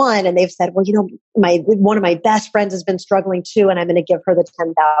have won, and they've said, well, one of my best friends has been struggling too, and I'm going to give her the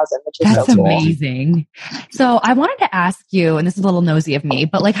 $10,000, which is That's so cool. Amazing. So I wanted to ask you, and this is a little nosy of me,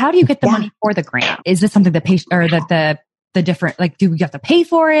 but, like, how do you get the money for the grant? Is this something the patient, or that the different, like, do we have to pay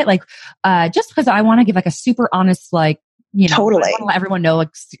for it? Like, just because I want to give, like, a super honest, like, totally. I want to let everyone know, like,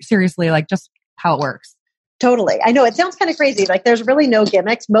 seriously, like, just how it works. Totally. I know it sounds kind of crazy. Like, there's really no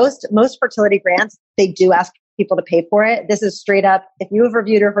gimmicks. Most fertility grants, they do ask people to pay for it. This is straight up. If you have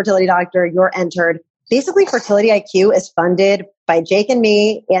reviewed your fertility doctor, you're entered. Basically, Fertility IQ is funded by Jake and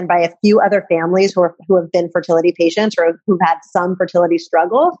me and by a few other families who have been fertility patients or who've had some fertility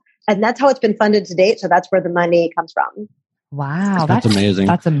struggle. And that's how it's been funded to date. So that's where the money comes from. Wow. That's amazing.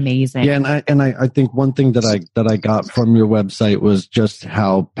 That's amazing. Yeah. And I think one thing that I got from your website was just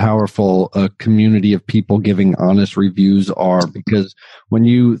how powerful a community of people giving honest reviews are, because when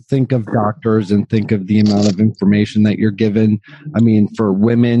you think of doctors and think of the amount of information that you're given, I mean, for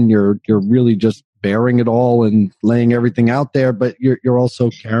women, you're really just bearing it all and laying everything out there, but you're also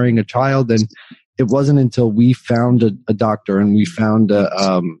carrying a child. And it wasn't until we found a doctor and we found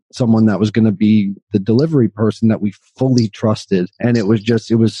someone that was going to be the delivery person that we fully trusted. And it was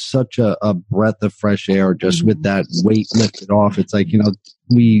such a breath of fresh air, just with that weight lifted off. It's like,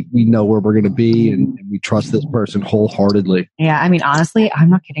 we know where we're going to be, and we trust this person wholeheartedly. Yeah. I mean, honestly, I'm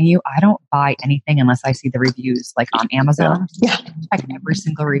not kidding you. I don't buy anything unless I see the reviews, like, on Amazon. Yeah. I check every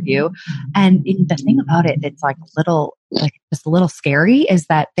single review. And the thing about it, it's like just a little scary, is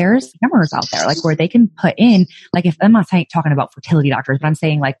that there's scammers out there, like, where they can put in, like, if I'm not talking about fertility doctors, but I'm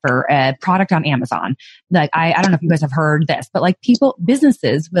saying, like, for a product on Amazon, like, I don't know if you guys have heard this, but, like,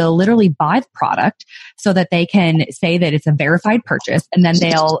 businesses will literally buy the product so that they can say that it's a verified purchase. And then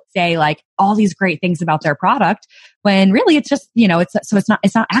they'll say, like, all these great things about their product, when really it's just,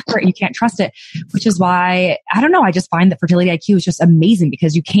 it's not accurate. You can't trust it, which is why, I don't know, I just find that Fertility IQ is just amazing,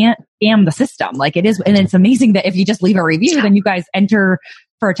 because you can't scam the system like it is. And it's amazing that if you just leave a review, then you guys enter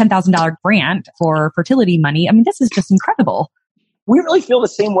for a $10,000 grant for fertility money. I mean, this is just incredible. We really feel the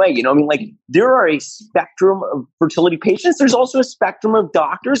same way. You know, I mean, like there are a spectrum of fertility patients. There's also a spectrum of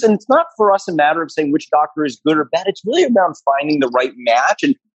doctors. And it's not for us a matter of saying which doctor is good or bad. It's really about finding the right match.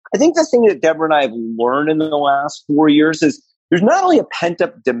 And I think the thing that Deborah and I have learned in the last 4 years is there's not only a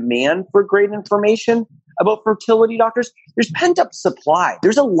pent-up demand for great information about fertility doctors, there's pent-up supply.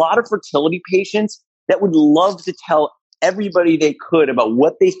 There's a lot of fertility patients that would love to tell everybody they could about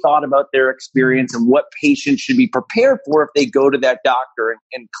what they thought about their experience and what patients should be prepared for if they go to that doctor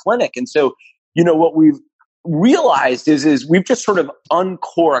and clinic. And so, you know, what we've realized is we've just sort of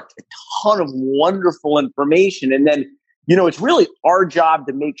uncorked a ton of wonderful information. And then, you know, it's really our job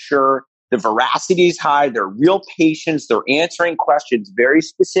to make sure the veracity is high, they're real patients, they're answering questions very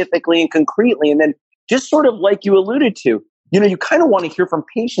specifically and concretely. And then just sort of like you alluded to, you know, you kind of want to hear from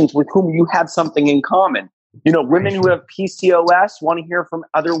patients with whom you have something in common. You know, women who have PCOS want to hear from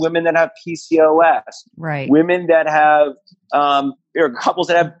other women that have PCOS. Right. Women that have, or couples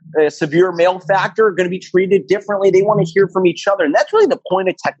that have a severe male factor are going to be treated differently. They want to hear from each other. And that's really the point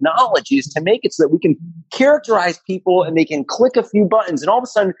of technology, is to make it so that we can characterize people and they can click a few buttons. And all of a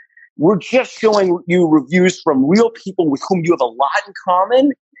sudden, we're just showing you reviews from real people with whom you have a lot in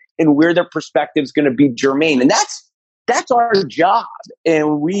common and where their perspective is going to be germane. And that's our job.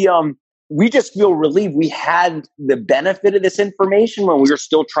 And we just feel relieved we had the benefit of this information when we were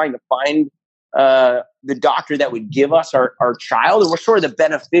still trying to find the doctor that would give us our child. And we're sort of the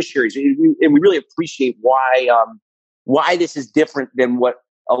beneficiaries. And we really appreciate why this is different than what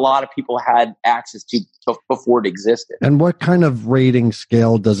a lot of people had access to before it existed. And what kind of rating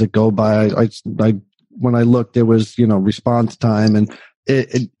scale does it go by? When I looked, it was, you know, response time. And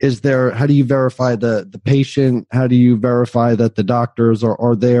is there, how do you verify the patient? How do you verify that the doctors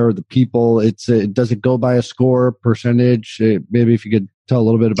are there, the people? Does it go by a score, percentage? Maybe if you could tell a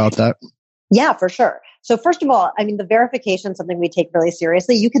little bit about that. Yeah, for sure. So first of all, I mean, the verification is something we take really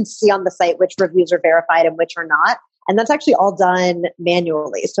seriously. You can see on the site which reviews are verified and which are not. And that's actually all done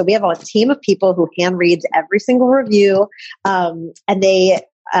manually. So we have a team of people who hand reads every single review. And they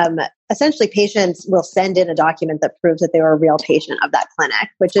essentially, patients will send in a document that proves that they were a real patient of that clinic,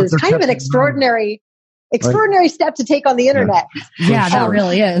 which is kind of an extraordinary step to take on the internet. Yeah, that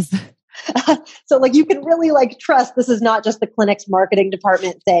really is. So like you can really like trust this is not just the clinic's marketing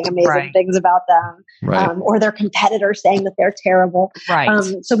department saying amazing things about them, or their competitors saying that they're terrible. Right.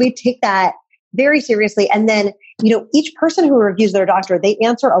 So we take that very seriously. And then, you know, each person who reviews their doctor, they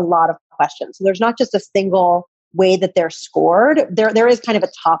answer a lot of questions. So there's not just a single way that they're scored. There is kind of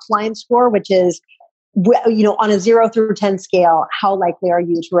a top line score, which is, you know, on a 0 through 10 scale, how likely are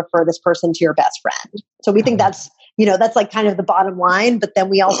you to refer this person to your best friend? So we think that's, you know, that's like kind of the bottom line. But then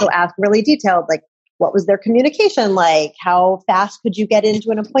we also ask really detailed, like, what was their communication like? How fast could you get into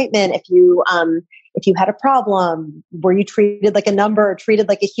an appointment if you had a problem? Were you treated like a number or treated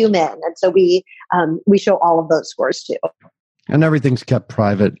like a human? And so we show all of those scores too. And everything's kept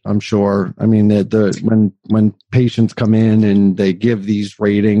private, I'm sure. I mean, when patients come in and they give these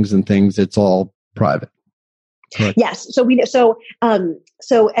ratings and things, it's all private. Correct. Yes.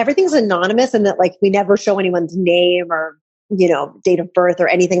 So everything's anonymous, and that like we never show anyone's name or, you know, date of birth or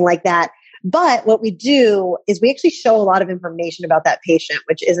anything like that. But what we do is we actually show a lot of information about that patient,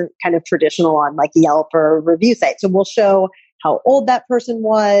 which isn't kind of traditional on like Yelp or review sites. So we'll show how old that person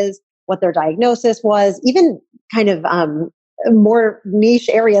was, what their diagnosis was, even kind of more niche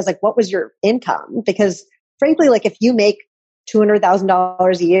areas like what was your income? Because frankly, like if you make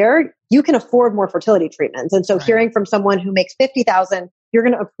 $200,000 a year, you can afford more fertility treatments. And so hearing from someone who makes $50,000, you're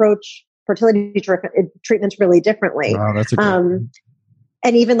going to approach fertility treatments really differently. Wow, that's a good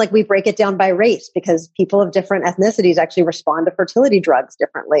and even like we break it down by race, because people of different ethnicities actually respond to fertility drugs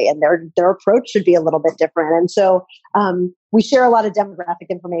differently, and their approach should be a little bit different. And so we share a lot of demographic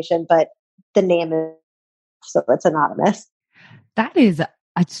information, but the name is, so it's anonymous.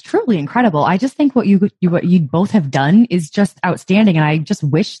 It's truly incredible. I just think what you both have done is just outstanding. And I just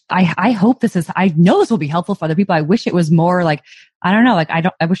wish, I hope I know this will be helpful for other people. I wish it was more like, I don't know, like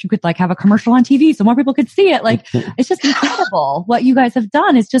I wish you could like have a commercial on TV so more people could see it. Like, it's just incredible. What you guys have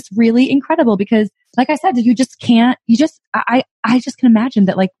done is just really incredible, because like I said, I just can imagine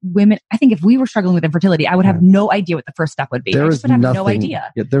that like women, I think if we were struggling with infertility, I would have no idea what the first step would be. I just would have no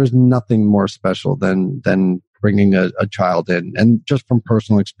idea. There's nothing more special than bringing a child in, and just from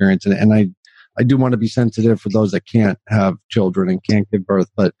personal experience. And I do want to be sensitive for those that can't have children and can't give birth,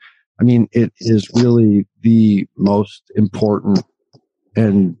 but I mean, it is really the most important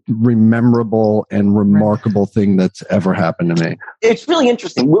and rememberable and remarkable thing that's ever happened to me. It's really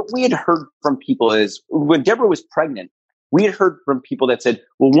interesting. What we had heard from people is when Deborah was pregnant, we had heard from people that said,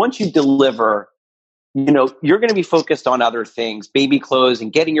 well, once you deliver, you're going to be focused on other things, baby clothes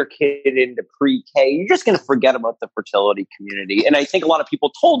and getting your kid into pre-K. You're just going to forget about the fertility community. And I think a lot of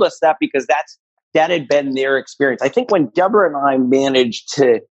people told us that because that had been their experience. I think when Deborah and I managed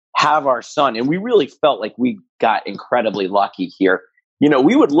to have our son, and we really felt like we got incredibly lucky here,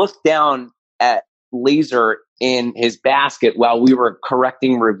 we would look down at Laser in his basket while we were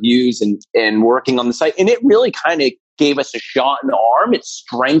correcting reviews and working on the site. And it really kind of gave us a shot in the arm. It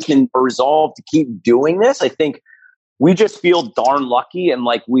strengthened our resolve to keep doing this. I think we just feel darn lucky and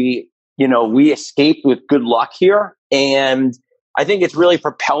like we escaped with good luck here. And I think it's really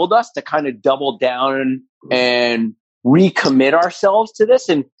propelled us to kind of double down and recommit ourselves to this.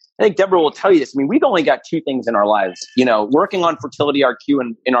 And I think Deborah will tell you this. I mean, we've only got two things in our lives, working on Fertility IQ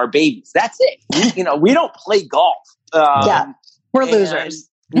and our babies. That's it. We don't play golf. We're losers.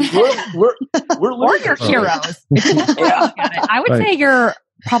 We're or your heroes. Yeah. I would say you're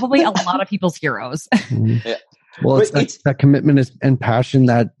probably a lot of people's heroes. Yeah. Well, it's that commitment and passion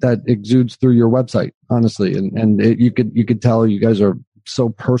that exudes through your website, honestly, and you could tell you guys are so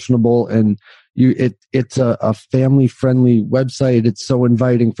personable, and it's a family friendly website. It's so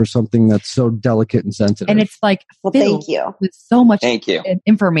inviting for something that's so delicate and sensitive, and it's like thank you with so much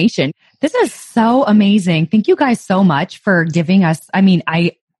information. This is so amazing. Thank you guys so much for giving us. I mean,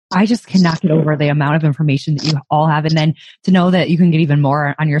 I just cannot get over the amount of information that you all have. And then to know that you can get even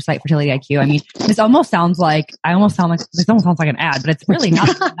more on your site, Fertility IQ. I mean, this almost sounds like an ad, but it's really not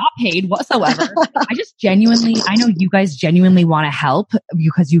paid whatsoever. I know you guys genuinely want to help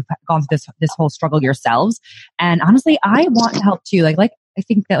because you've gone through this whole struggle yourselves. And honestly, I want to help too. Like I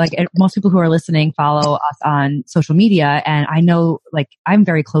think that most people who are listening follow us on social media, and I know I'm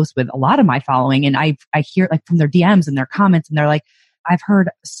very close with a lot of my following, and I hear from their DMs and their comments, and they're like, I've heard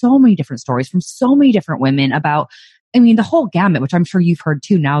so many different stories from so many different women about, the whole gamut, which I'm sure you've heard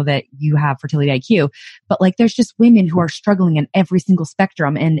too now that you have Fertility IQ, but there's just women who are struggling in every single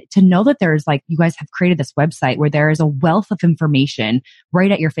spectrum. And to know that there's you guys have created this website where there is a wealth of information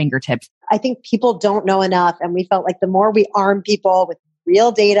right at your fingertips. I think people don't know enough. And we felt like the more we arm people with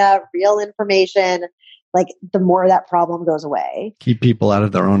real data, real information, the more that problem goes away. Keep people out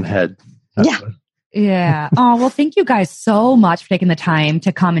of their own head. Yeah. Oh, well, thank you guys so much for taking the time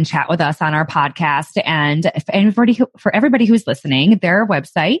to come and chat with us on our podcast. And for everybody who's listening, their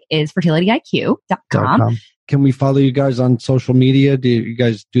website is fertilityIQ.com. Can we follow you guys on social media? Do you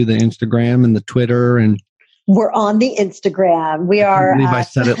guys do the Instagram and the Twitter? And we're on the Instagram. We are. I believe I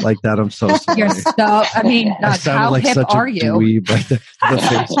said it like that. I'm so sorry. You're so. How hip are you? The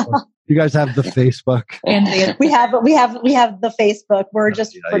Facebook. You guys have the Facebook, and we have the Facebook. We're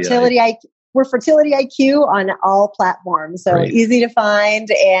just Fertility IQ. We're Fertility IQ on all platforms, so Great. Easy to find.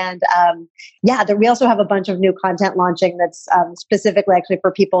 And we also have a bunch of new content launching that's specifically actually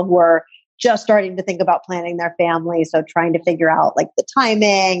for people who are just starting to think about planning their family. So trying to figure out the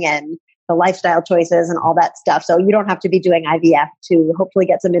timing and the lifestyle choices and all that stuff. So you don't have to be doing IVF to hopefully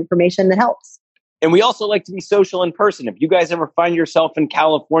get some information that helps. And we also like to be social in person. If you guys ever find yourself in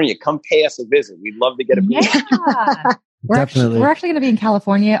California, come pay us a visit. We'd love to get a meeting. Yeah. We're actually going to be in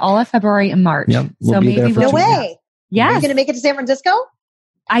California all of February and March. Yep, no way. Yes. Are you going to make it to San Francisco?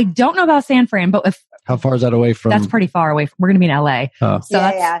 I don't know about San Fran, but how far is that away from? That's pretty far away. We're going to be in LA. Oh. So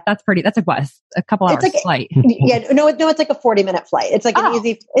that's pretty, that's a couple hours flight. No, it's like a 40-minute flight. It's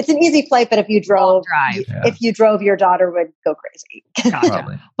an easy flight, but if you drove, your daughter would go crazy.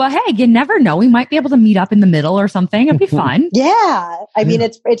 Gotcha. Well, hey, you never know. We might be able to meet up in the middle or something. It'd be fun. Yeah. I mean,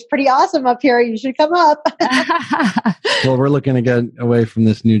 it's pretty awesome up here. You should come up. Well, we're looking to get away from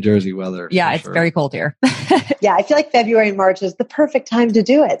this New Jersey weather. Yeah, it's very cold here. Yeah, I feel like February and March is the perfect time to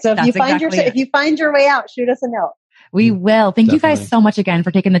do it. So if you find your way out, shoot us a note. We will. Thank you guys so much again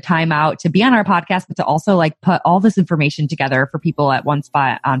for taking the time out to be on our podcast, but to also put all this information together for people at one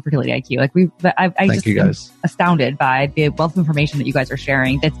spot on Fertility IQ. I just am astounded by the wealth of information that you guys are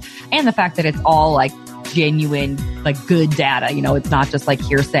sharing. And the fact that it's all genuine, good data. It's not just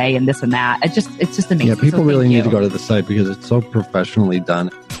hearsay and this and that. It's just amazing. Yeah, people really need to go to the site because it's so professionally done.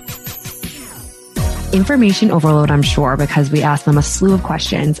 Information overload, I'm sure, because we asked them a slew of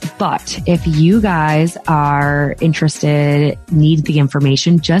questions. But if you guys are interested, need the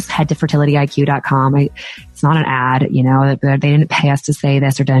information, just head to fertilityiq.com. It's not an ad, they didn't pay us to say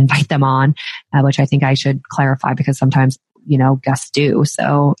this or to invite them on, which I think I should clarify because sometimes, guests do.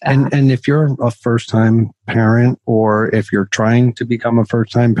 So, and if you're a first time parent, or if you're trying to become a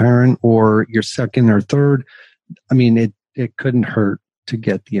first time parent, or you're second or third, it couldn't hurt to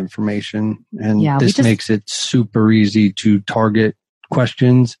get the information. And this makes it super easy to target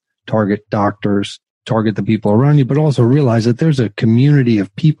questions, target doctors, target the people around you, but also realize that there's a community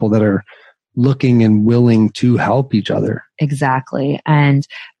of people that are looking and willing to help each other. Exactly. And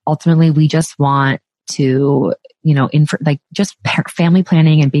ultimately, we just want to, just family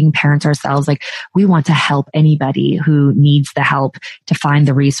planning and being parents ourselves. Like, we want to help anybody who needs the help to find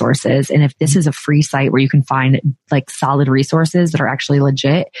the resources. And if this is a free site where you can find like solid resources that are actually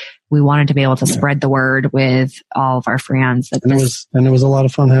legit, we wanted to be able to spread the word with all of our friends. It was a lot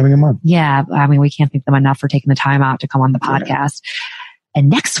of fun having them on. Yeah. I mean, we can't thank them enough for taking the time out to come on the podcast. And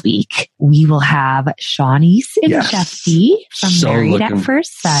next week, we will have Shawnice and Shefty from Married at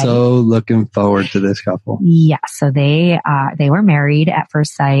First Sight. So looking forward to this couple. Yeah. So they were married at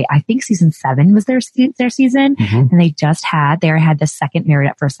first sight. I think season 7 was their season. And they had the second Married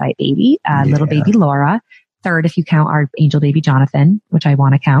at First Sight baby, little baby Laura. Third, if you count our angel baby Jonathan, which I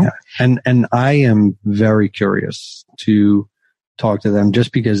want to count. Yeah. And I am very curious to talk to them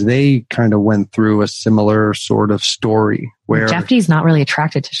just because they kind of went through a similar sort of story where Jeffy's not really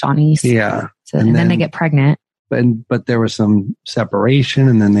attracted to Shawnice. Yeah. So, and then they get pregnant. But there was some separation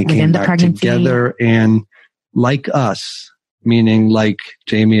and then they came back together. And like us, meaning like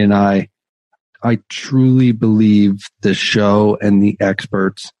Jamie and I truly believe the show and the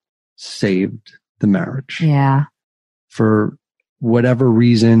experts saved the marriage. Yeah. For whatever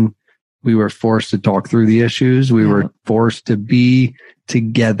reason, we were forced to talk through the issues. We were forced to be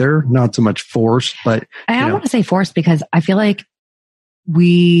together, not so much forced, but I don't want to say forced because I feel like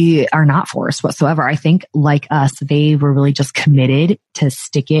we are not forced whatsoever. I think like us, they were really just committed to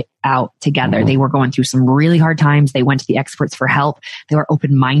stick it out together. They were going through some really hard times. They went to the experts for help. They were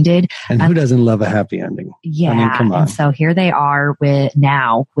open-minded. And who doesn't love a happy ending? Yeah. I mean, come on. And so here they are with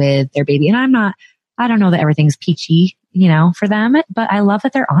their baby. And I don't know that everything's peachy, for them, but I love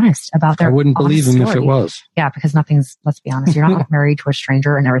that they're honest about their I wouldn't believe them if it was. Yeah, because let's be honest, you're not married to a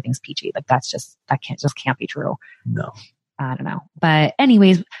stranger and everything's peachy. Like that can't be true. No. I don't know. But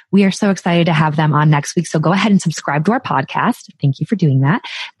anyways, we are so excited to have them on next week. So go ahead and subscribe to our podcast. Thank you for doing that.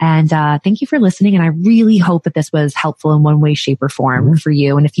 And thank you for listening. And I really hope that this was helpful in one way, shape, or form for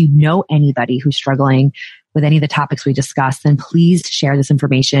you. And if you know anybody who's struggling with any of the topics we discussed, then please share this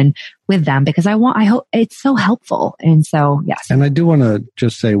information with them because I hope it's so helpful. And so, yes. And I do want to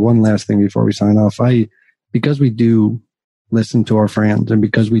just say one last thing before we sign off. Because we do listen to our friends and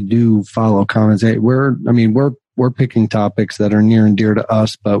because we do follow comments, we're picking topics that are near and dear to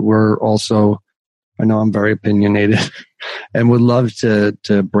us, but we're also, I know I'm very opinionated and would love to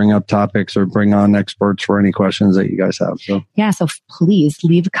bring up topics or bring on experts for any questions that you guys have. So please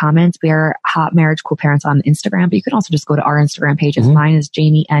leave comments. We are Hot Marriage Cool Parents on Instagram, but you can also just go to our Instagram pages. Mine is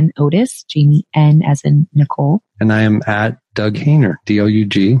Jamie N. Otis, Jamie N. as in Nicole. And I am at Doug Hainer,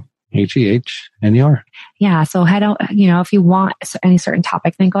 DougHeiner. Yeah. So head out, if you want any certain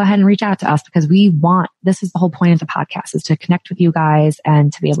topic, then go ahead and reach out to us because this is the whole point of the podcast is to connect with you guys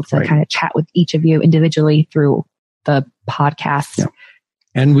and to be able to kind of chat with each of you individually through the podcast. Yeah.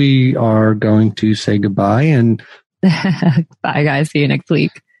 And we are going to say goodbye and bye guys. See you next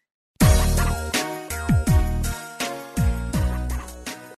week.